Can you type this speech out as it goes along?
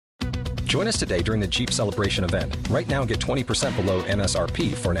Join us today during the Jeep Celebration event. Right now, get 20% below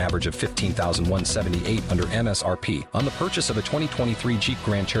MSRP for an average of $15,178 under MSRP on the purchase of a 2023 Jeep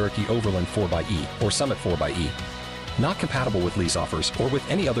Grand Cherokee Overland 4xE or Summit 4xE. Not compatible with lease offers or with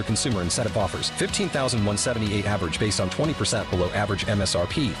any other consumer incentive offers. $15,178 average based on 20% below average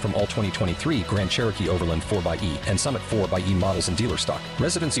MSRP from all 2023 Grand Cherokee Overland 4xE and Summit 4xE models in dealer stock.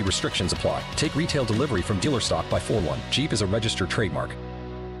 Residency restrictions apply. Take retail delivery from dealer stock by 4/1. Jeep is a registered trademark.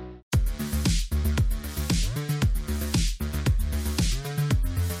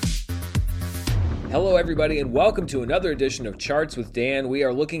 Hello everybody and welcome to another edition of Charts with Dan. We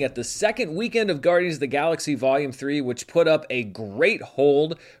are looking at the second weekend of Guardians of the Galaxy Volume 3, which put up a great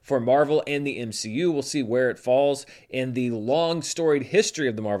hold for Marvel and the MCU. We'll see where it falls in the long storied history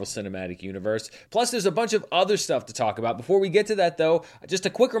of the Marvel Cinematic Universe. Plus there's a bunch of other stuff to talk about. Before we get to that though, just a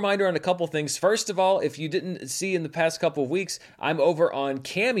quick reminder on a couple things. First of all, if you didn't see in the past couple of weeks, I'm over on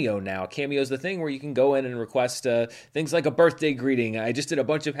Cameo now. Cameo is the thing where you can go in and request things like a birthday greeting. I just did a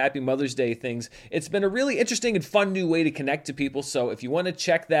bunch of Happy Mother's Day things. It's been a really interesting and fun new way to connect to people, so if you want to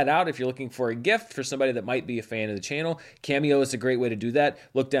check that out, if you're looking for a gift for somebody that might be a fan of the channel, Cameo is a great way to do that.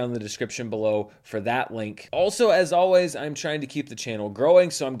 Look down in the description below for that link. Also, as always, I'm trying to keep the channel growing,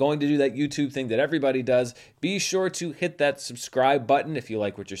 so I'm going to do that YouTube thing that everybody does. Be sure to hit that subscribe button if you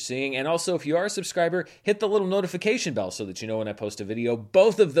like what you're seeing, and also if you are a subscriber, hit the little notification bell so that you know when I post a video.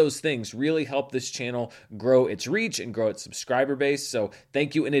 Both of those things really help this channel grow its reach and grow its subscriber base, so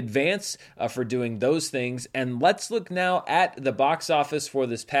thank you in advance for doing those things. And let's look now at the box office for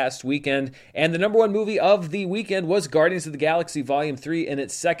this past weekend. And the number one movie of the weekend was Guardians of the Galaxy Volume 3 in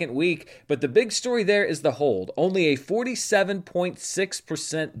its second week. But the big story there is the hold. Only a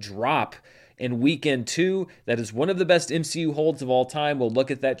 47.6% drop in weekend 2. That is one of the best MCU holds of all time. We'll look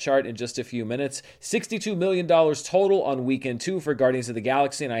at that chart in just a few minutes. $62 million total on weekend 2 for Guardians of the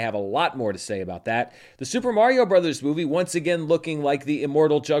Galaxy, and I have a lot more to say about that. The Super Mario Bros. Movie, once again looking like the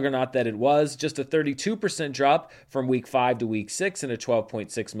immortal juggernaut that it was. Just a 32% drop from week 5 to week 6 and a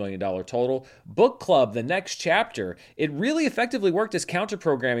 $12.6 million total. Book Club, the next chapter, it really effectively worked as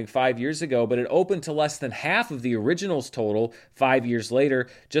counter-programming 5 years ago, but it opened to less than half of the original's total 5 years later,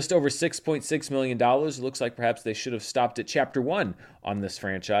 just over $6.6 million. Looks like perhaps they should have stopped at chapter 1 on this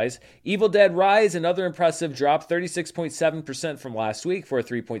franchise. Evil Dead Rise, another impressive drop, 36.7% from last week for a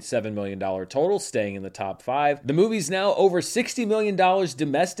 $3.7 million total, staying in the top 5. The movie's now over $60 million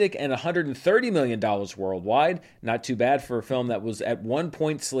domestic and $130 million worldwide. Not too bad for a film that was at one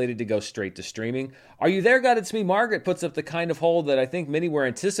point slated to go straight to streaming. Are You There, God? It's Me, Margaret puts up the kind of hold that I think many were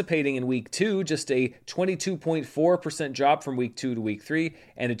anticipating in week 2, just a 22.4% drop from week 2 to week 3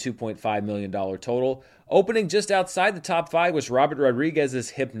 and a $2.5 million total. Opening just outside the top 5 was Robert Rodriguez's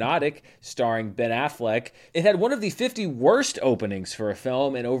Hypnotic, starring Ben Affleck. It had one of the 50 worst openings for a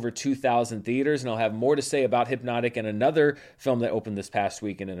film in over 2,000 theaters, and I'll have more to say about Hypnotic and another film that opened this past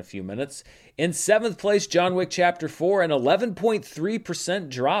weekend in a few minutes. In 7th place, John Wick Chapter 4, an 11.3%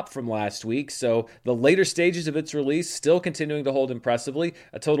 drop from last week, so the later stages of its release still continuing to hold impressively,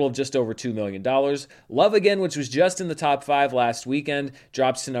 a total of just over $2 million. Love Again, which was just in the top 5 last weekend,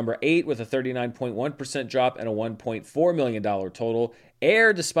 drops to number 8 with a 39.1% drop and a $1.4 million total.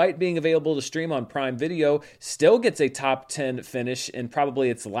 Air, despite being available to stream on Prime Video, still gets a top 10 finish in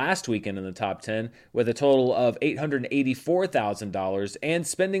probably its last weekend in the top 10 with a total of $884,000. And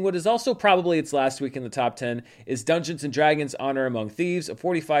spending what is also probably its last week in the top 10 is Dungeons & Dragons Honor Among Thieves, a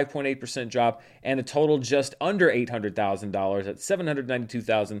 45.8% drop and a total just under $800,000 at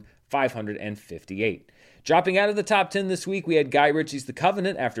 $792,558. Dropping out of the top 10 this week, we had Guy Ritchie's The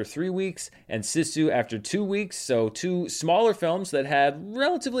Covenant after 3 weeks and Sisu after 2 weeks, so 2 smaller films that had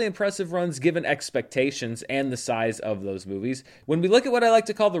relatively impressive runs given expectations and the size of those movies. When we look at what I like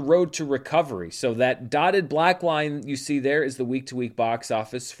to call the road to recovery, so that dotted black line you see there is the week-to-week box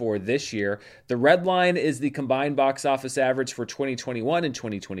office for this year. The red line is the combined box office average for 2021 and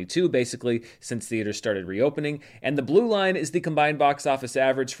 2022, basically since theaters started reopening, and the blue line is the combined box office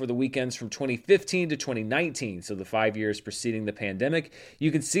average for the weekends from 2015 to 2019, so the 5 years preceding the pandemic.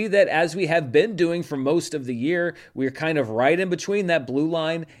 You can see that as we have been doing for most of the year, we're kind of right in between that blue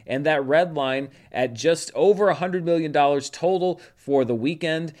line and that red line at just over $100 million total for the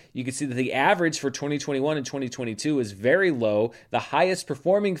weekend. You can see that the average for 2021 and 2022 is very low. The highest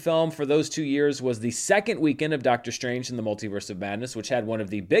performing film for those 2 years was the second weekend of Doctor Strange in the Multiverse of Madness, which had one of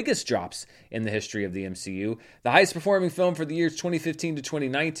the biggest drops in the history of the MCU. The highest performing film for the years 2015 to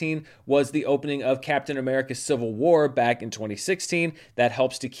 2019 was the opening of Captain America Civil War back in 2016. That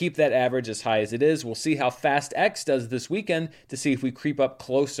helps to keep that average as high as it is. We'll see how Fast X does this weekend to see if we creep up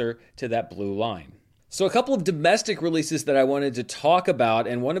closer to that blue line. So a couple of domestic releases that I wanted to talk about,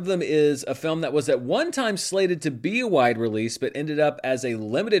 and one of them is a film that was at one time slated to be a wide release, but ended up as a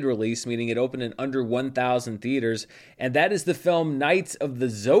limited release, meaning it opened in under 1,000 theaters, and that is the film Knights of the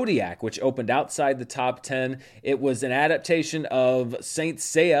Zodiac, which opened outside the top 10. It was an adaptation of Saint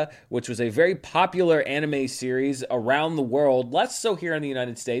Seiya, which was a very popular anime series around the world, less so here in the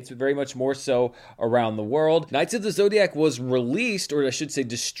United States, but very much more so around the world. Knights of the Zodiac was released, or I should say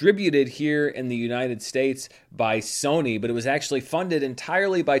distributed here in the United States by Sony, but it was actually funded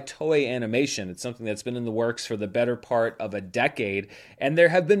entirely by Toei Animation. It's something that's been in the works for the better part of a decade, and there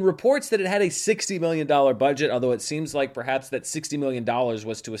have been reports that it had a $60 million budget, although it seems like perhaps that $60 million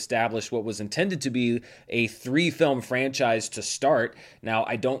was to establish what was intended to be a 3-film franchise to start. Now,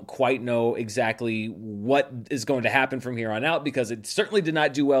 I don't quite know exactly what is going to happen from here on out, because it certainly did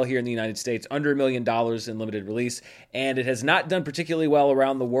not do well here in the United States, under $1 million in limited release, and it has not done particularly well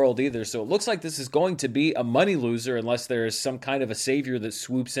around the world either, so it looks like this is going to be a money loser unless there is some kind of a savior that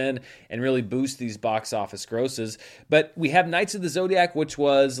swoops in and really boosts these box office grosses. But we have Knights of the Zodiac, which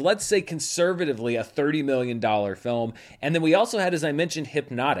was, let's say conservatively, a $30 million film. And then we also had, as I mentioned,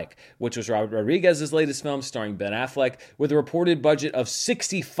 Hypnotic, which was Robert Rodriguez's latest film starring Ben Affleck, with a reported budget of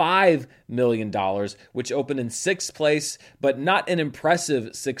 $65 million, which opened in 6th place, but not an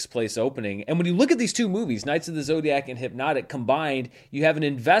impressive 6th place opening. And when you look at these two movies, Knights of the Zodiac and Hypnotic combined, you have an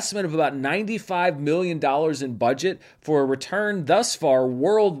investment of about $95 million in budget for a return thus far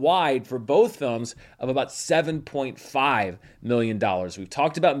worldwide for both films of about $7.5 million. We've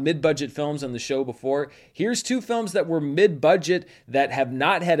talked about mid-budget films on the show before. Here's two films that were mid-budget that have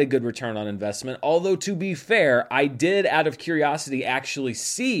not had a good return on investment, although to be fair, I did, out of curiosity, actually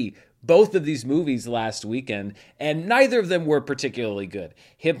see both of these movies last weekend, and neither of them were particularly good.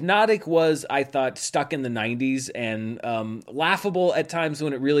 Hypnotic was, I thought, stuck in the 90s and laughable at times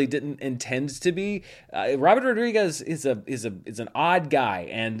when it really didn't intend to be. Robert Rodriguez is an odd guy,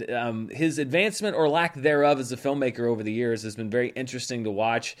 and his advancement or lack thereof as a filmmaker over the years has been very interesting to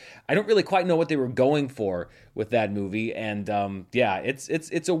watch. I don't really quite know what they were going for with that movie, and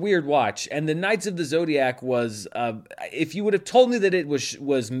it's a weird watch. And the Knights of the Zodiac was, if you would have told me that it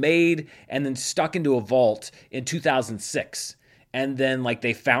was made and then stuck into a vault in 2006, and then like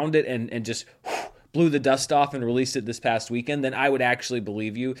they found it and just blew the dust off and released it this past weekend, then I would actually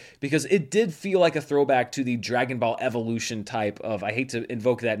believe you, because it did feel like a throwback to the Dragon Ball Evolution type of, I hate to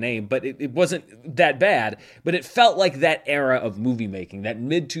invoke that name, but it wasn't that bad, but it felt like that era of movie making, that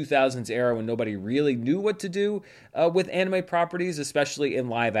mid-2000s era when nobody really knew what to do with anime properties, especially in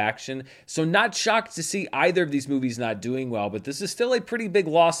live action. So not shocked to see either of these movies not doing well, but this is still a pretty big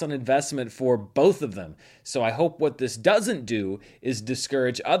loss on investment for both of them. So I hope what this doesn't do is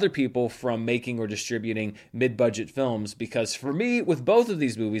discourage other people from making or distributing mid-budget films, because for me, with both of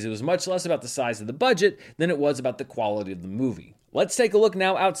these movies, it was much less about the size of the budget than it was about the quality of the movie. Let's take a look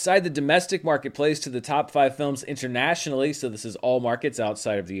now outside the domestic marketplace to the top 5 films internationally. So this is all markets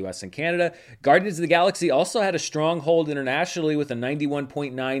outside of the US and Canada. Guardians of the Galaxy also had a strong hold internationally with a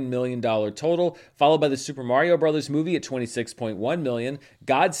 $91.9 million total, followed by the Super Mario Bros. Movie at $26.1 million.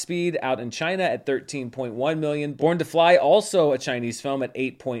 Godspeed out in China at $13.1 million. Born to Fly, also a Chinese film, at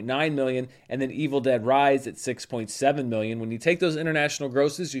 $8.9 million. And then Evil Dead Rise at $6.7 million. When you take those international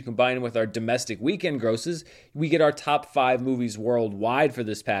grosses, you combine them with our domestic weekend grosses, we get our top 5 movies worldwide for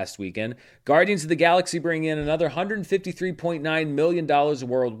this past weekend. Guardians of the Galaxy bring in another $153.9 million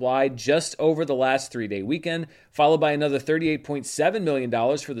worldwide just over the last 3-day weekend, followed by another $38.7 million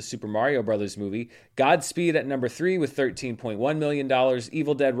for the Super Mario Bros. Movie. Godspeed at number 3 with $13.1 million.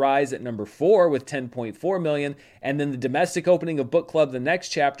 Evil Dead Rise at number 4 with $10.4 million. And then the domestic opening of Book Club The Next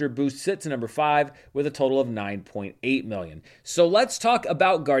Chapter boosts it to number 5 with a total of $9.8 million. So let's talk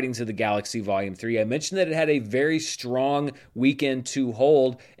about Guardians of the Galaxy Volume 3. I mentioned that it had a very strong weekend 2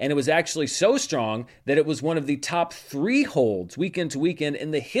 hold, and it was actually so strong that it was one of the top 3 holds weekend to weekend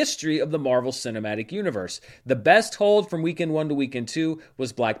in the history of the Marvel Cinematic Universe. The best hold from weekend 1 to weekend 2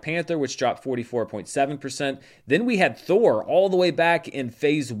 was Black Panther, which dropped 44.7%. Then we had Thor all the way back in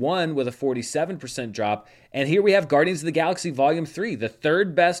phase 1 with a 47% drop. And here we have Guardians of the Galaxy Volume 3, the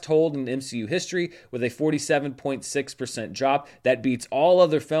third best hold in MCU history with a 47.6% drop. That beats all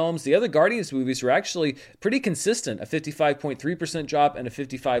other films. The other Guardians movies were actually pretty consistent, a 55.3% drop and a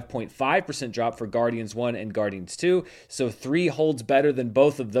 55.5% drop for Guardians 1 and Guardians 2. So 3 holds better than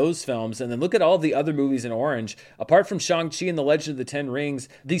both of those films. And then look at all the other movies in orange. Apart from Shang-Chi and the Legend of the Ten Rings,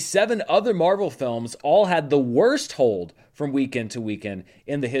 the 7 other Marvel films all had the worst hold from weekend to weekend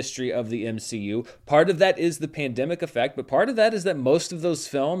in the history of the MCU. Part of that is the pandemic effect, but part of that is that most of those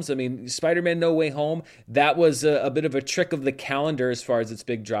films, I mean, Spider-Man No Way Home, that was a bit of a trick of the calendar as far as its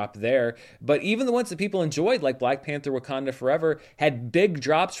big drop there. But even the ones that people enjoyed, like Black Panther Wakanda Forever, had big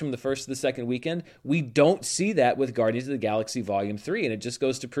drops from the first to the second weekend. We don't see that with Guardians of the Galaxy Volume 3, and it just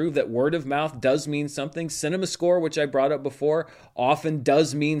goes to prove that word of mouth does mean something. Cinema score, which I brought up before, often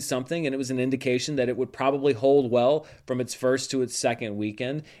does mean something, and it was an indication that it would probably hold well from its first to its second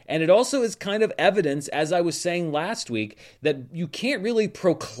weekend. And it also is kind of evidence, as I was saying last week, that you can't really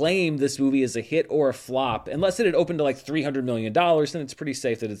proclaim this movie as a hit or a flop unless it had opened to like $300 million, then it's pretty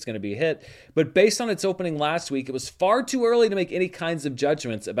safe that it's going to be a hit. But based on its opening last week, it was far too early to make any kinds of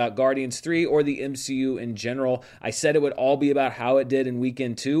judgments about Guardians 3 or the MCU in general. I said it would all be about how it did in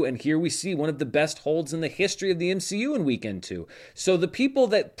weekend 2, and here we see one of the best holds in the history of the MCU in weekend 2. So the people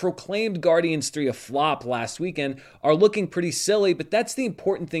that proclaimed Guardians 3 a flop last weekend are looking pretty silly, but that's the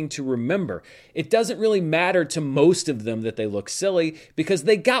important thing to remember. It doesn't really matter to most of them that they look silly because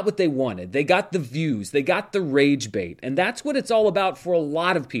they got what they wanted. They got the views, they got the rage bait, and that's what it's all about for a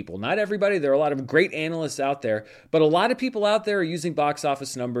lot of people. Not everybody, there are a lot of great analysts out there, but a lot of people out there are using box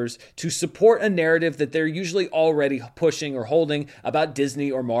office numbers to support a narrative that they're usually already pushing or holding about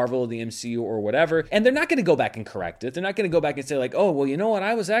Disney or Marvel or the MCU or whatever, and they're not going to go back and correct it. They're not going to go back and say like, oh, well, you know what,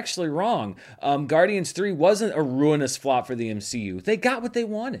 I was actually wrong. Guardians 3 wasn't a ruinous flop for the MCU. They got what they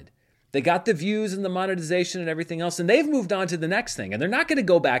wanted. They got the views and the monetization and everything else, and they've moved on to the next thing. And they're not going to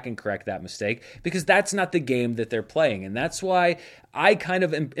go back and correct that mistake because that's not the game that they're playing. And that's why I kind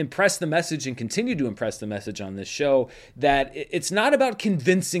of impress the message and continue to impress the message on this show that it's not about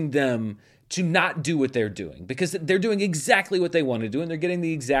convincing them to not do what they're doing because they're doing exactly what they want to do and they're getting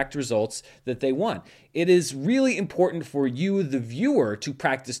the exact results that they want. It is really important for you, the viewer, to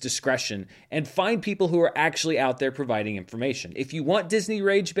practice discretion and find people who are actually out there providing information. If you want Disney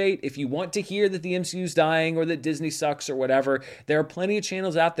rage bait, if you want to hear that the MCU's dying or that Disney sucks or whatever, there are plenty of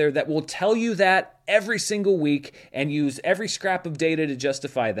channels out there that will tell you that every single week and use every scrap of data to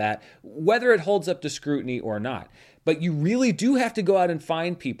justify that, whether it holds up to scrutiny or not. But you really do have to go out and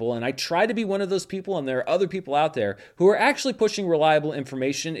find people, and I try to be one of those people, and there are other people out there who are actually pushing reliable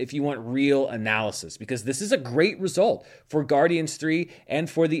information if you want real analysis, because this is a great result for Guardians 3 and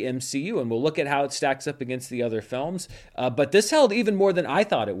for the MCU, and we'll look at how it stacks up against the other films. But this held even more than I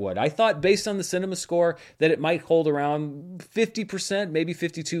thought it would. I thought, based on the cinema score, that it might hold around 50%, maybe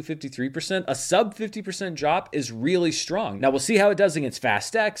 52, 53%. A sub 50% drop is really strong. Now, we'll see how it does against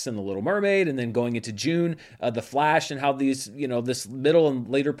Fast X and The Little Mermaid, and then going into June, The Flash, and how these, this middle and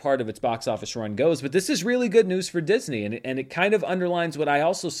later part of its box office run goes. But this is really good news for Disney, and it kind of underlines what I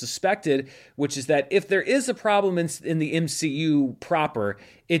also suspected, which is that if there is a problem in the MCU proper,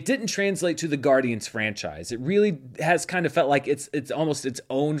 it didn't translate to the Guardians franchise. It really has kind of felt like it's almost its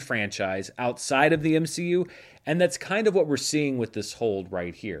own franchise outside of the MCU. And that's kind of what we're seeing with this hold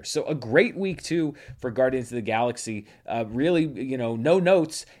right here. So a great week, too, for Guardians of the Galaxy. Really, no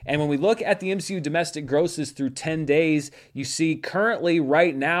notes. And when we look at the MCU domestic grosses through 10 days, you see currently,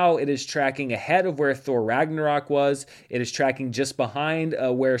 right now, it is tracking ahead of where Thor Ragnarok was. It is tracking just behind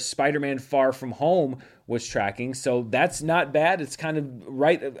where Spider-Man Far From Home was tracking. So that's not bad. It's kind of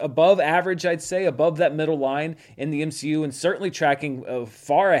right above average, I'd say, above that middle line in the MCU, and certainly tracking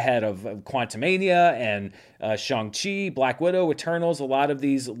far ahead of Quantumania and Shang-Chi, Black Widow, Eternals, a lot of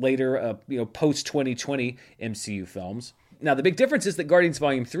these later, post-2020 MCU films. Now, the big difference is that Guardians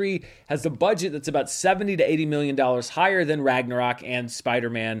Volume 3 has a budget that's about $70 to $80 million higher than Ragnarok and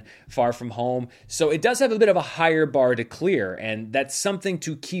Spider-Man Far From Home. So it does have a bit of a higher bar to clear, and that's something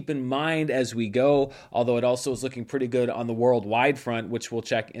to keep in mind as we go, although it also is looking pretty good on the worldwide front, which we'll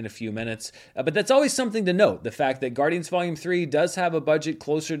check in a few minutes. But that's always something to note, the fact that Guardians Volume 3 does have a budget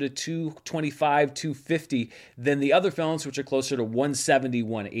closer to $225, $250 than the other films, which are closer to $170,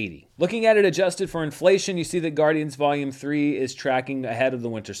 $180. Looking at it adjusted for inflation, you see that Guardians Volume 3 is tracking ahead of The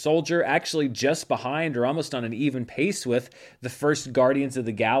Winter Soldier, actually just behind or almost on an even pace with the first Guardians of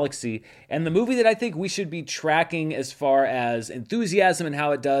the Galaxy. And the movie that I think we should be tracking as far as enthusiasm and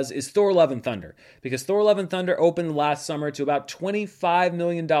how it does is Thor Love and Thunder, because Thor Love and Thunder opened last summer to about $25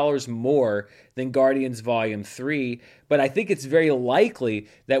 million more than Guardians Volume 3, but I think it's very likely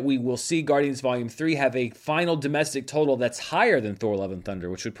that we will see Guardians Volume 3 have a final domestic total that's higher than Thor Love and Thunder,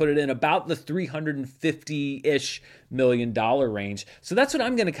 which would put it in about the $350-ish million range. So that's what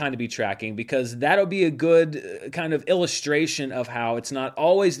I'm going to kind of be tracking, because that'll be a good kind of illustration of how it's not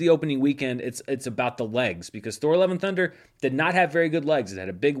always the opening weekend, it's about the legs, because Thor Love and Thunder did not have very good legs. It had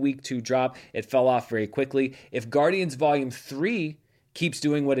a big week 2 drop. It fell off very quickly. If Guardians Volume 3 keeps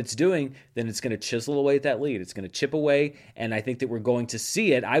doing what it's doing, then it's going to chisel away at that lead. It's going to chip away, and I think that we're going to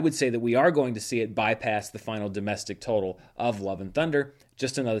see it. I would say that we are going to see it bypass the final domestic total of Love and Thunder.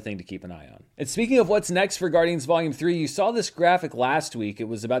 Just another thing to keep an eye on. And speaking of what's next for Guardians Volume 3, you saw this graphic last week. It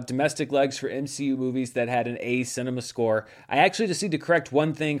was about domestic legs for MCU movies that had an A cinema score. I actually just need to correct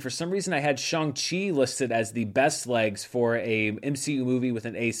one thing. For some reason, I had Shang-Chi listed as the best legs for a MCU movie with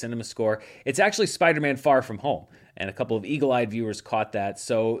an A cinema score. It's actually Spider-Man Far From Home. And a couple of eagle-eyed viewers caught that.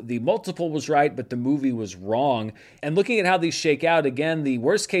 So the multiple was right, but the movie was wrong. And looking at how these shake out, again, the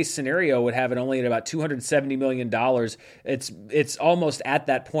worst-case scenario would have it only at about $270 million. It's almost at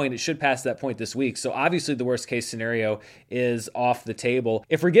that point. It should pass that point this week. So obviously the worst-case scenario is off the table.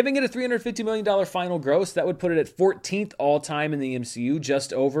 If we're giving it a $350 million final gross, that would put it at 14th all-time in the MCU,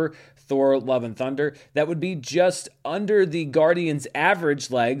 just over Thor, Love and Thunder. That would be just under the Guardians' average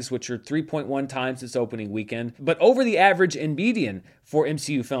legs, which are 3.1 times its opening weekend, but over the average and median for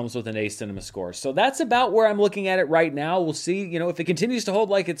MCU films with an A cinema score. So that's about where I'm looking at it right now. We'll see, if it continues to hold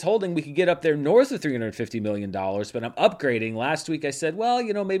like it's holding, we could get up there north of $350 million, but I'm upgrading. Last week I said,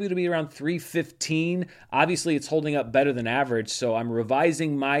 maybe it'll be around 315. Obviously it's holding up better than average, so I'm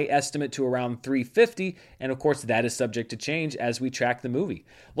revising my estimate to around 350, and of course that is subject to change as we track the movie.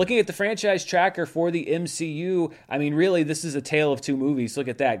 Looking at the franchise tracker for the MCU, really this is a tale of two movies. Look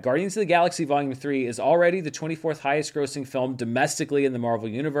at that. Guardians of the Galaxy Volume 3 is already the 24th highest grossing film domestically in the Marvel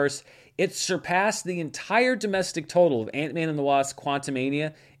Universe. It surpassed the entire domestic total of Ant-Man and the Wasp: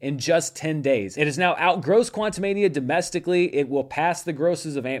 Quantumania in just 10 days. It has now outgrossed Quantumania domestically. It will pass the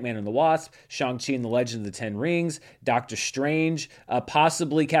grosses of Ant-Man and the Wasp, Shang-Chi and the Legend of the Ten Rings, Doctor Strange,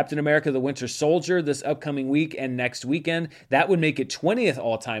 possibly Captain America: The Winter Soldier this upcoming week and next weekend. That would make it 20th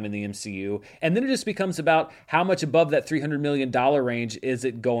all-time in the MCU. And then it just becomes about how much above that $300 million range is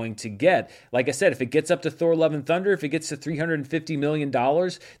it going to get. Like I said, if it gets up to Thor: Love and Thunder, if it gets to $350 million,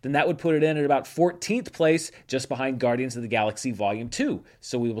 then that would put it in at about 14th place, just behind Guardians of the Galaxy Volume 2.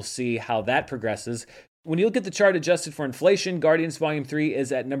 So we will see how that progresses. When you look at the chart adjusted for inflation, Guardians Volume 3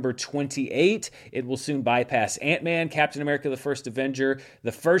 is at number 28. It will soon bypass Ant-Man, Captain America: The First Avenger,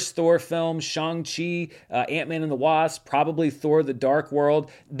 the first Thor film, Shang-Chi, Ant-Man and the Wasp, probably Thor: The Dark World.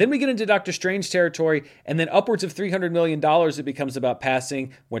 Then we get into Doctor Strange territory, and then upwards of $300 million, it becomes about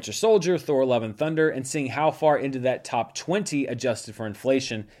passing Winter Soldier, Thor: Love and Thunder, and seeing how far into that top 20 adjusted for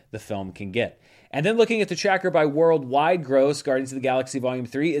inflation the film can get. And then looking at the tracker by worldwide gross, Guardians of the Galaxy Volume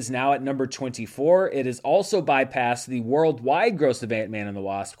 3 is now at number 24. It has also bypassed the worldwide gross of Ant-Man and the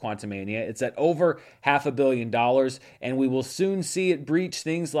Wasp: Quantumania. It's at over $500 million, and we will soon see it breach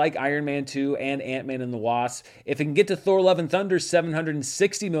things like Iron Man 2 and Ant-Man and the Wasp. If it can get to Thor: Love and Thunder,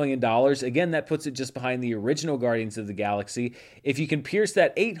 $760 million, again, that puts it just behind the original Guardians of the Galaxy. If you can pierce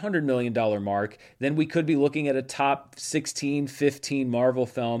that $800 million mark, then we could be looking at a top 16, 15 Marvel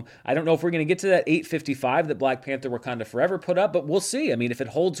film. I don't know if we're going to get to that 855 that Black Panther: Wakanda Forever put up, but we'll see. If it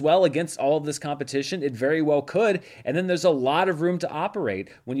holds well against all of this competition, it very well could. And then there's a lot of room to operate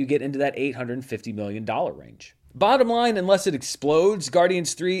when you get into that $850 million range. Bottom line, unless it explodes,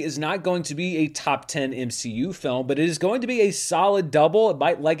 Guardians 3 is not going to be a top 10 MCU film, but it is going to be a solid double. It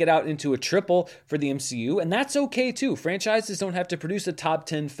might leg it out into a triple for the MCU, and that's okay too. Franchises don't have to produce a top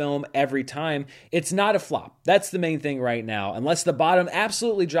 10 film every time. It's not a flop. That's the main thing right now. Unless the bottom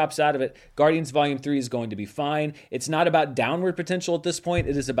absolutely drops out of it, Guardians Volume 3 is going to be fine. It's not about downward potential at this point.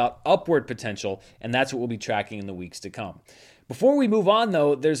 It is about upward potential, and that's what we'll be tracking in the weeks to come. Before we move on,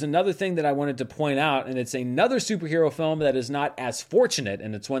 though, there's another thing that I wanted to point out, and it's another superhero film that is not as fortunate,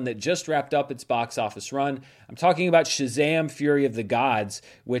 and it's one that just wrapped up its box office run. I'm talking about Shazam! Fury of the Gods,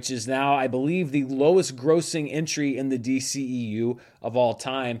 which is now, I believe, the lowest grossing entry in the DCEU of all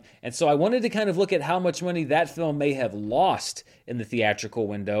time. And so I wanted to kind of look at how much money that film may have lost in the theatrical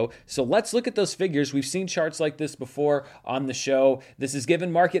window. So let's look at those figures. We've seen charts like this before on the show. This is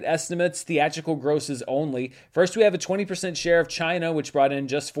given market estimates, theatrical grosses only. First, we have a 20% share of China, which brought in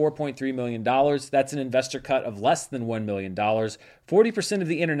just $4.3 million. That's an investor cut of less than $1 million. 40% of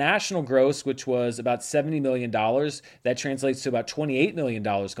the international gross, which was about $70 million. That translates to about $28 million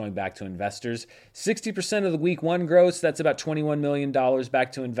going back to investors. 60% of the week one gross, that's about $21 million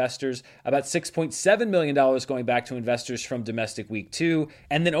back to investors. About $6.7 million going back to investors from domestic week two.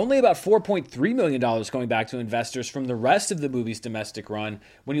 And then only about $4.3 million going back to investors from the rest of the movie's domestic run.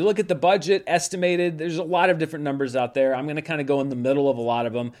 When you look at the budget estimated, there's a lot of different numbers out there. I'm going to kind of go in the middle of a lot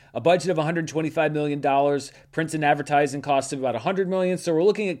of them. A budget of $125 million, print and advertising costs of about $100 million, so we're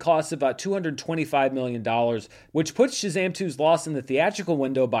looking at costs of about $225 million, which puts Shazam 2's loss in the theatrical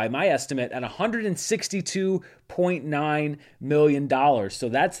window, by my estimate, at $162.9 million. So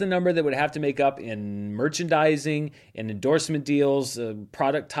that's the number that would have to make up in merchandising, in endorsement deals,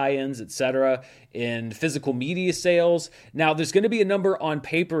 product tie-ins, etc., in physical media sales. Now, there's going to be a number on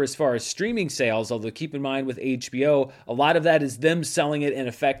paper as far as streaming sales, although keep in mind with HBO, a lot of that is them selling it in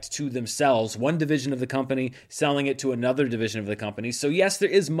effect to themselves, one division of the company selling it to another division of the company. So yes, there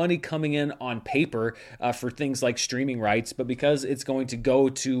is money coming in on paper for things like streaming rights, but because it's going to go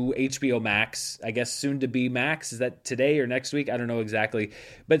to HBO Max, I guess soon to be Max, is that today or next week? I don't know exactly.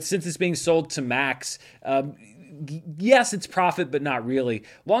 But since it's being sold to Max, yes, it's profit, but not really.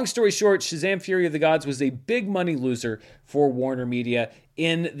 Long story short, Shazam Fury of the Gods was a big money loser for Warner Media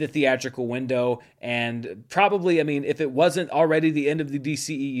in the theatrical window. And probably, if it wasn't already the end of the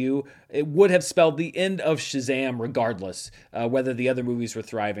DCEU, it would have spelled the end of Shazam regardless, whether the other movies were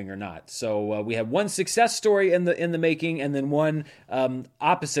thriving or not. So we had one success story in the making, and then one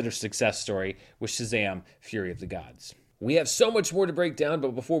opposite of success story with Shazam Fury of the Gods. We have so much more to break down,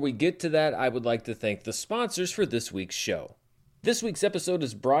 but before we get to that, I would like to thank the sponsors for this week's show. This week's episode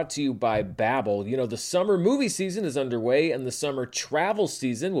is brought to you by Babbel. You know, the summer movie season is underway, and the summer travel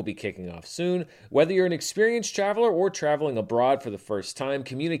season will be kicking off soon. Whether you're an experienced traveler or traveling abroad for the first time,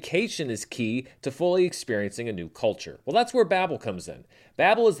 communication is key to fully experiencing a new culture. Well, that's where Babbel comes in.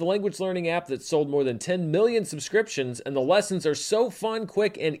 Babbel is the language learning app that sold more than 10 million subscriptions, and the lessons are so fun,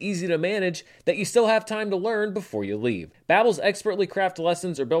 quick, and easy to manage that you still have time to learn before you leave. Babbel's expertly crafted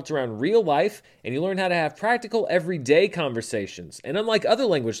lessons are built around real life, and you learn how to have practical, everyday conversations. And unlike other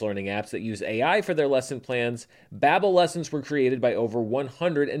language learning apps that use AI for their lesson plans, Babbel lessons were created by over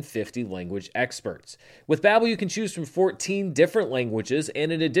 150 language experts. With Babbel, you can choose from 14 different languages,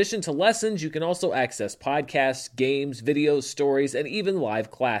 and in addition to lessons, you can also access podcasts, games, videos, stories, and even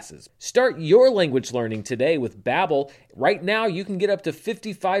live classes. Start your language learning today with Babbel. Right now, you can get up to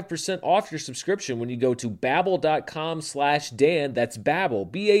 55% off your subscription when you go to babbel.com/Dan. That's Babbel,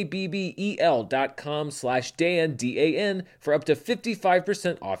 BABBEL.com/Dan, DAN, for up to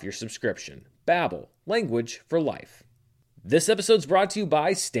 55% off your subscription. Babbel, language for life. This episode's brought to you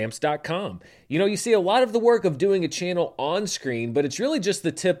by Stamps.com. You know, you see a lot of the work of doing a channel on screen, but it's really just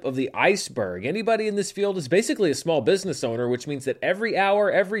the tip of the iceberg. Anybody in this field is basically a small business owner, which means that every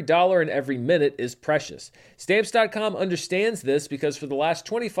hour, every dollar, and every minute is precious. Stamps.com understands this because for the last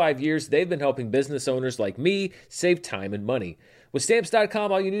 25 years, they've been helping business owners like me save time and money. With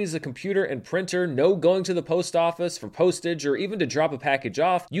Stamps.com, all you need is a computer and printer, no going to the post office for postage or even to drop a package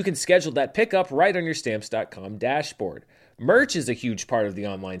off. You can schedule that pickup right on your Stamps.com dashboard. Merch is a huge part of the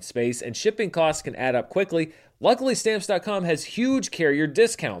online space, and shipping costs can add up quickly. Luckily, Stamps.com has huge carrier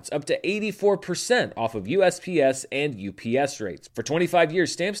discounts, up to 84% off of USPS and UPS rates. For 25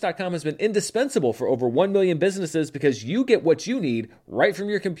 years, Stamps.com has been indispensable for over 1 million businesses because you get what you need right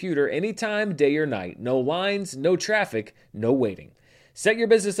from your computer anytime, day or night. No lines, no traffic, no waiting. Set your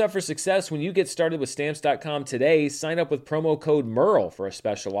business up for success when you get started with Stamps.com today. Sign up with promo code MERLE for a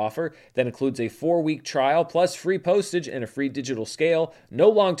special offer that includes a 4-week trial plus free postage and a free digital scale. No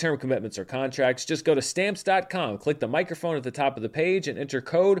long-term commitments or contracts. Just go to Stamps.com, click the microphone at the top of the page, and enter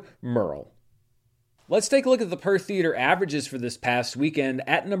code MERLE. Let's take a look at the per theater averages for this past weekend.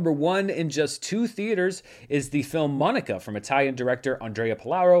 At number 1 in just 2 theaters is the film Monica from Italian director Andrea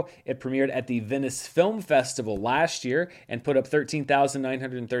Paolaro. It premiered at the Venice Film Festival last year and put up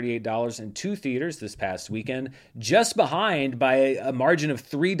 $13,938 in 2 theaters this past weekend. Just behind by a margin of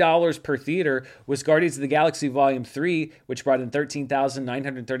 $3 per theater was Guardians of the Galaxy Volume 3, which brought in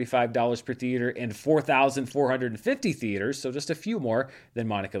 $13,935 per theater in 4,450 theaters, so just a few more than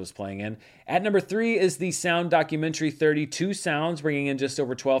Monica was playing in. At number 3 is the sound documentary 32 Sounds, bringing in just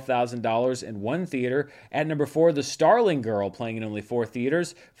over $12,000 in 1 theater. At number 4, The Starling Girl, playing in only 4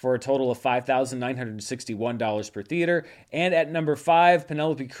 theaters for a total of $5,961 per theater. And at number 5,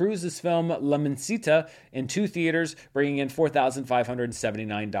 Penelope Cruz's film La Mencita in 2 theaters, bringing in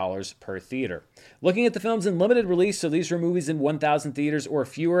 $4,579 per theater. Looking at the films in limited release, so these were movies in 1,000 theaters or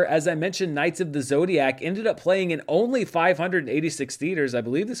fewer. As I mentioned, Knights of the Zodiac ended up playing in only 586 theaters. I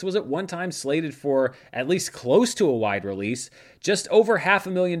believe this was at one time slated for or at least close to a wide release. Just over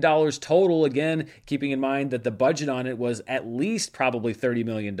 $500,000 total, again, keeping in mind that the budget on it was at least probably $30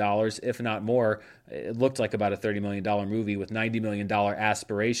 million, if not more. It looked like about a $30 million movie with $90 million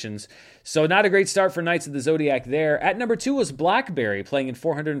aspirations. So not a great start for Knights of the Zodiac there. At number 2 was Blackberry, playing in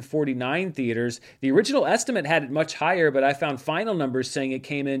 449 theaters. The original estimate had it much higher, but I found final numbers saying it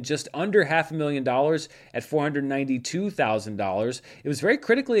came in just under $500,000 at $492,000. It was very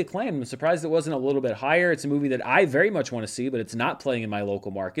critically acclaimed. I'm surprised it wasn't a little bit higher. It's a movie that I very much want to see, but it's not playing in my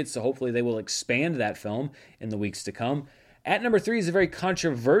local market, so hopefully they will expand that film in the weeks to come. At number 3 is a very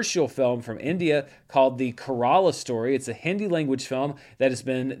controversial film from India called The Kerala Story. It's a Hindi language film that has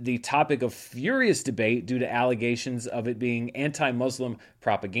been the topic of furious debate due to allegations of it being anti-Muslim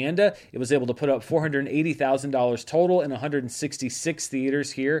propaganda. It was able to put up $480,000 total in 166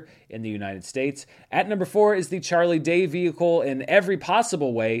 theaters here in the United States. At number 4 is the Charlie Day vehicle in every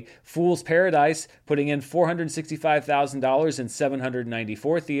possible way, Fool's Paradise, putting in $465,000 in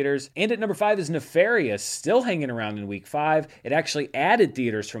 794 theaters. And at number 5 is Nefarious, still hanging around in week 5. It actually added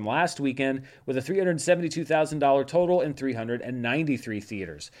theaters from last weekend with a $372,000 total in 393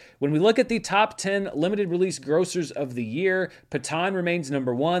 theaters. When we look at the top 10 limited release grossers of the year, Pathan remains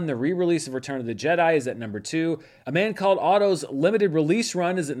number 1. The re-release of Return of the Jedi is at number 2. A Man Called Otto's limited release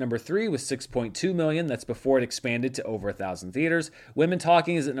run is at number 3 with $6.2 million. That's before it expanded to over 1,000 theaters. Women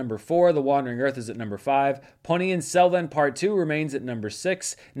Talking is at number 4. The Wandering Earth is at number 5. Ponniyin Selvan Part 2 remains at number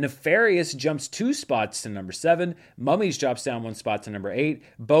 6. Nefarious jumps 2 spots to number 7. Mummies drops down 1 spot to number 8.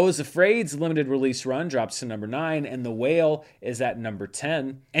 Beau is Afraid's limited release run drops to number 9. And The Whale is at number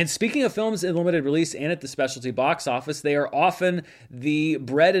 10. And speaking of films in limited release and at the specialty box office, they are often the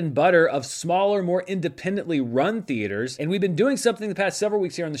bread and butter of smaller, more independently run theaters. And we've been doing something the past several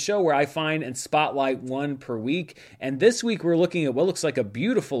weeks here on the show where I find and spotlight one per week. And this week we're looking at what looks like a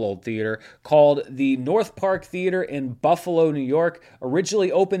beautiful old theater called the North Park Theater in Buffalo, New York.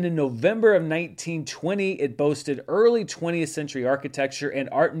 Originally opened in November of 1920, it boasted early 20th century architecture and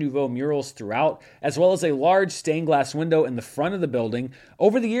Art Nouveau murals throughout, as well as a large stained glass window in the front of the building.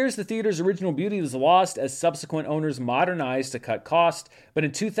 Over the years, the theater's original beauty was lost as subsequent owners modernized to cut cost. But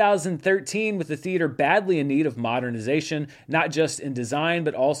in 2013, with the theater badly in need of modernization, not just in design,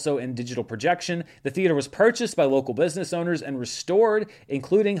 but also in digital projection, the theater was purchased by local business owners and restored,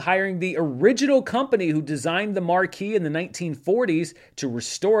 including hiring the original company who designed the marquee in the 1940s to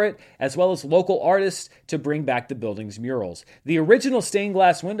restore it, as well as local artists to bring back the building's murals. The original stained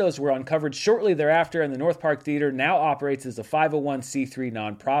glass windows were uncovered shortly thereafter, and the North Park Theater now operates as a 501c3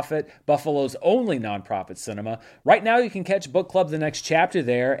 nonprofit, Buffalo's only nonprofit cinema. Right now, you can catch Book Club The Next Chapter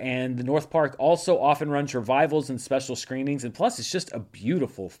there, and the North Park also often runs revivals and special screenings, and plus, it's just a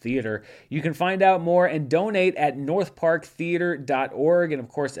beautiful theater. You can find out more and donate at northparktheater.org, and of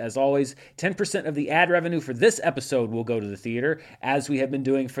course, as always, 10% of the ad revenue for this episode will go to the theater, as we have been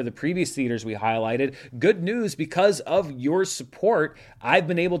doing for the previous theaters we highlighted. Good news, because of your support, I've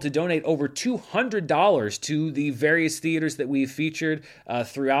been able to donate over $200 to the various theaters that we've featured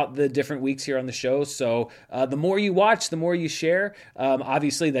throughout the different weeks here on the show. So the more you watch, the more you share.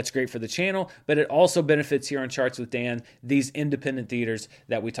 Obviously, that's great for the channel, but it also benefits here on Charts with Dan, these independent theaters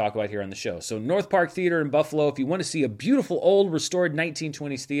that we talk about here on the show. So North Park Theater in Buffalo, if you want to see a beautiful old restored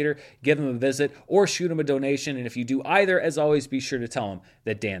 1920s theater, give them a visit or shoot them a donation. And if you do either, as always, be sure to tell them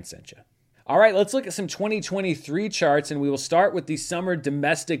that Dan sent you. All right, let's look at some 2023 charts, and we will start with the summer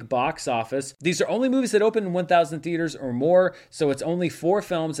domestic box office. These are only movies that open in 1,000 theaters or more, so it's only 4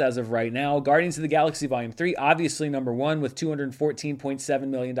 films as of right now. Guardians of the Galaxy Volume 3, obviously number 1 with $214.7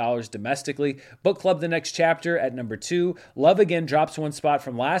 million domestically. Book Club The Next Chapter at number 2. Love Again drops 1 spot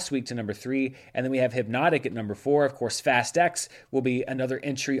from last week to number 3, and then we have Hypnotic at number 4. Of course, Fast X will be another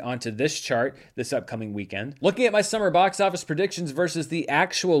entry onto this chart this upcoming weekend. Looking at my summer box office predictions versus the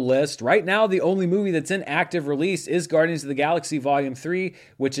actual list, right now the only movie that's in active release is Guardians of the Galaxy Volume 3,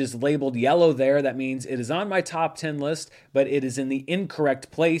 which is labeled yellow there. That means it is on my top 10 list, but it is in the incorrect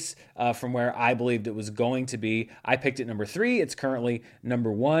place from where I believed it was going to be. I picked it number 3. It's currently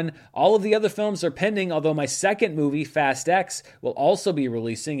number 1. All of the other films are pending, although my second movie, Fast X, will also be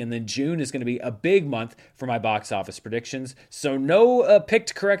releasing, and then June is going to be a big month for my box office predictions. So no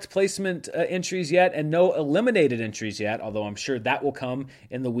picked correct placement entries yet, and no eliminated entries yet, although I'm sure that will come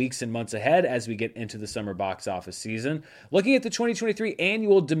in the weeks and months ahead. ahead as we get into the summer box office season. Looking at the 2023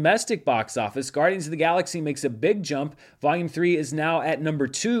 annual domestic box office, Guardians of the Galaxy makes a big jump. Volume 3 is now at number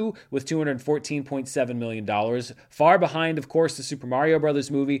 2 with $214.7 million. Far behind, of course, the Super Mario Brothers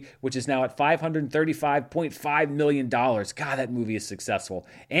movie, which is now at $535.5 million. God, that movie is successful.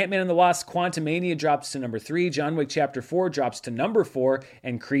 Ant-Man and the Wasp: Quantumania drops to number 3. John Wick Chapter 4 drops to number 4.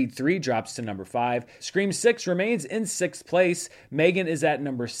 And Creed 3 drops to number 5. Scream 6 remains in 6th place. Megan is at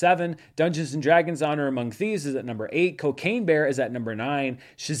number 7. Dungeons & Dragons: Honor Among Thieves is at number 8. Cocaine Bear is at number 9.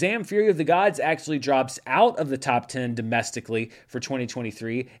 Shazam! Fury of the Gods actually drops out of the top 10 domestically for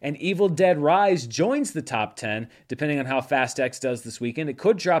 2023. And Evil Dead Rise joins the top 10, depending on how Fast X does this weekend. It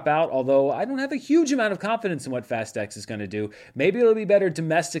could drop out, although I don't have a huge amount of confidence in what Fast X is going to do. Maybe it'll be better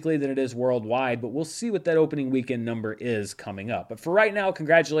domestically than it is worldwide, but we'll see what that opening weekend number is coming up. But for right now,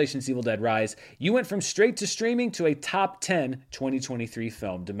 congratulations, Evil Dead Rise. You went from straight to streaming to a top 10 2023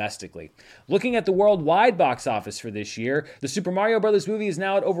 film domestically. Looking at the worldwide box office for this year, the Super Mario Brothers movie is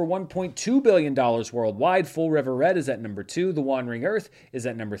now at over $1.2 billion worldwide. Full River Red is at number 2. The Wandering Earth is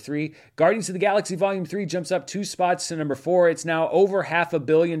at number 3. Guardians of the Galaxy Volume 3 jumps up 2 spots to number 4. It's now over $500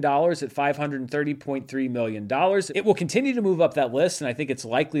 million at $530.3 million. It will continue to move up that list, and I think it's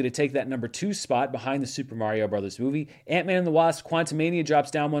likely to take that number 2 spot behind the Super Mario Brothers movie. Ant-Man and the Wasp: Quantumania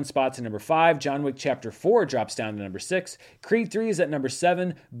drops down 1 spot to number 5. John Wick Chapter 4 drops down to number 6. Creed 3 is at number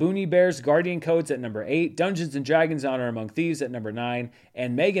 7. Boonie Bears: Guardian Codes at number 8. Dungeons & Dragons: Honor Among Thieves at number 9.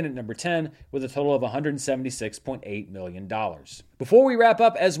 And Megan at number 10 with a total of $176.8 million. Before we wrap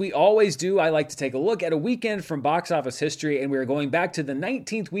up, as we always do, I like to take a look at a weekend from box office history, and we are going back to the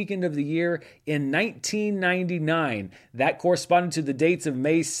 19th weekend of the year in 1999. That corresponded to the dates of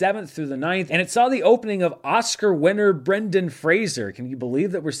May 7th through the 9th, and it saw the opening of Oscar winner Brendan Fraser. Can you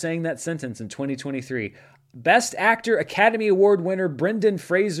believe that we're saying that sentence in 2023? Best Actor Academy Award winner Brendan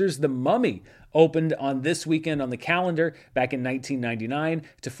Fraser's The Mummy opened on this weekend on the calendar back in 1999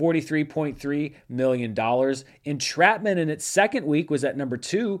 to $43.3 million. Entrapment in its second week was at number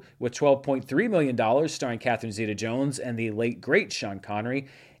 2 with $12.3 million, starring Catherine Zeta-Jones and the late, great Sean Connery.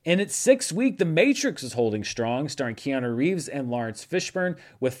 In its 6th week, The Matrix is holding strong, starring Keanu Reeves and Lawrence Fishburne,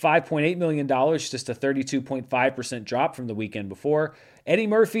 with $5.8 million, just a 32.5% drop from the weekend before. Eddie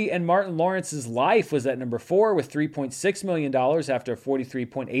Murphy and Martin Lawrence's Life was at number 4 with $3.6 million after a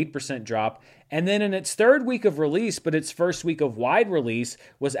 43.8% drop. And then in its 3rd week of release, but its 1st week of wide release,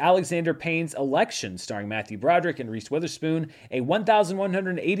 was Alexander Payne's Election, starring Matthew Broderick and Reese Witherspoon, a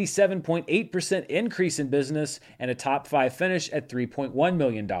 1,187.8% increase in business and a top 5 finish at $3.1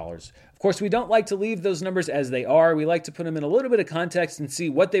 million. Of course, we don't like to leave those numbers as they are. We like to put them in a little bit of context and see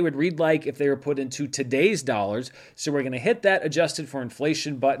what they would read like if they were put into today's dollars. So we're going to hit that adjusted for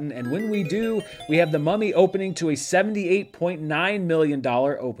inflation button. And when we do, we have The Mummy opening to a $78.9 million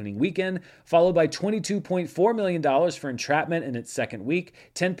opening weekend, followed by $22.4 million for Entrapment in its second week,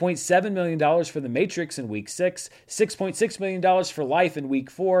 $10.7 million for The Matrix in week 6, $6.6 million for Life in week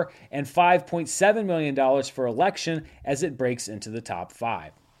 4, and $5.7 million for Election as it breaks into the top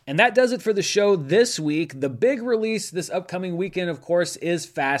 5. And that does it for the show this week. The big release this upcoming weekend, of course, is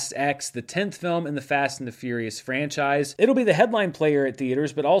Fast X, the 10th film in the Fast and the Furious franchise. It'll be the headline player at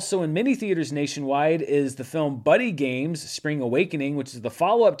theaters, but also in many theaters nationwide is the film Buddy Games: Spring Awakening, which is the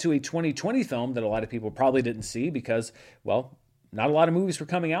follow-up to a 2020 film that a lot of people probably didn't see because, well, not a lot of movies were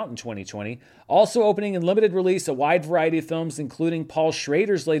coming out in 2020. Also opening in limited release, a wide variety of films, including Paul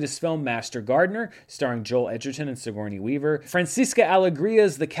Schrader's latest film, Master Gardener, starring Joel Edgerton and Sigourney Weaver. Francisca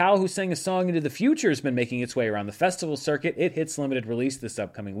Alegria's The Cow Who Sang a Song into the Future has been making its way around the festival circuit. It hits limited release this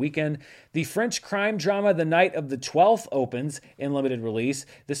upcoming weekend. The French crime drama The Night of the 12th opens in limited release.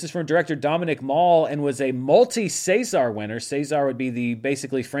 This is from director Dominique Malle and was a multi-César winner. César would be the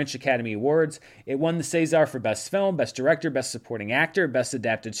basically French Academy Awards. It won the César for Best Film, Best Director, Best Supporting Actor, Best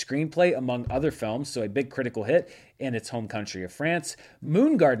Adapted Screenplay, among other films, so a big critical hit in its home country of France.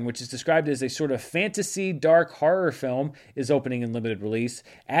 Moon Garden, which is described as a sort of fantasy dark horror film, is opening in limited release,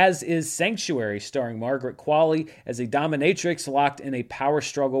 as is Sanctuary, starring Margaret Qualley as a dominatrix locked in a power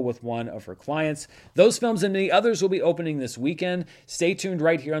struggle with one of her clients. Those films and many others will be opening this weekend. Stay tuned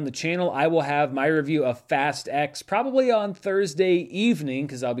right here on the channel. I will have my review of Fast X probably on Thursday evening,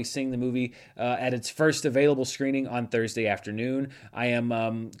 because I'll be seeing the movie at its first available screening on Thursday afternoon. I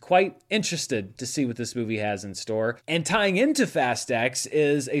am quite interested to see what this movie has in store. more. And tying into Fast X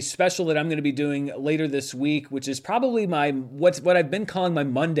is a special that I'm going to be doing later this week, which is probably what I've been calling my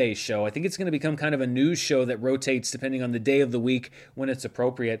Monday show. I think it's going to become kind of a news show that rotates depending on the day of the week when it's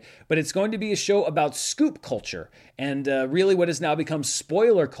appropriate. But it's going to be a show about scoop culture and really what has now become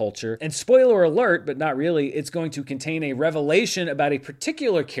spoiler culture. And spoiler alert, but not really, it's going to contain a revelation about a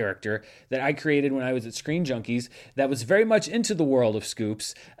particular character that I created when I was at Screen Junkies that was very much into the world of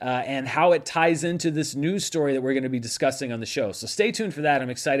scoops and how it ties into this news story that we're going to be discussing on the show. So stay tuned for that. I'm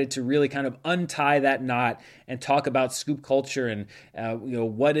excited to really kind of untie that knot and talk about scoop culture and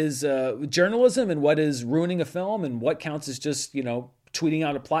what is journalism and what is ruining a film and what counts as just, tweeting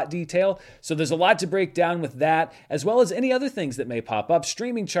out a plot detail. So there's a lot to break down with that, as well as any other things that may pop up,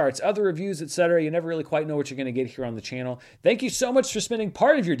 streaming charts, other reviews, etc. You never really quite know what you're going to get here on the channel. Thank you so much for spending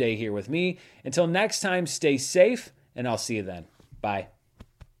part of your day here with me. Until next time, stay safe, and I'll see you then. Bye.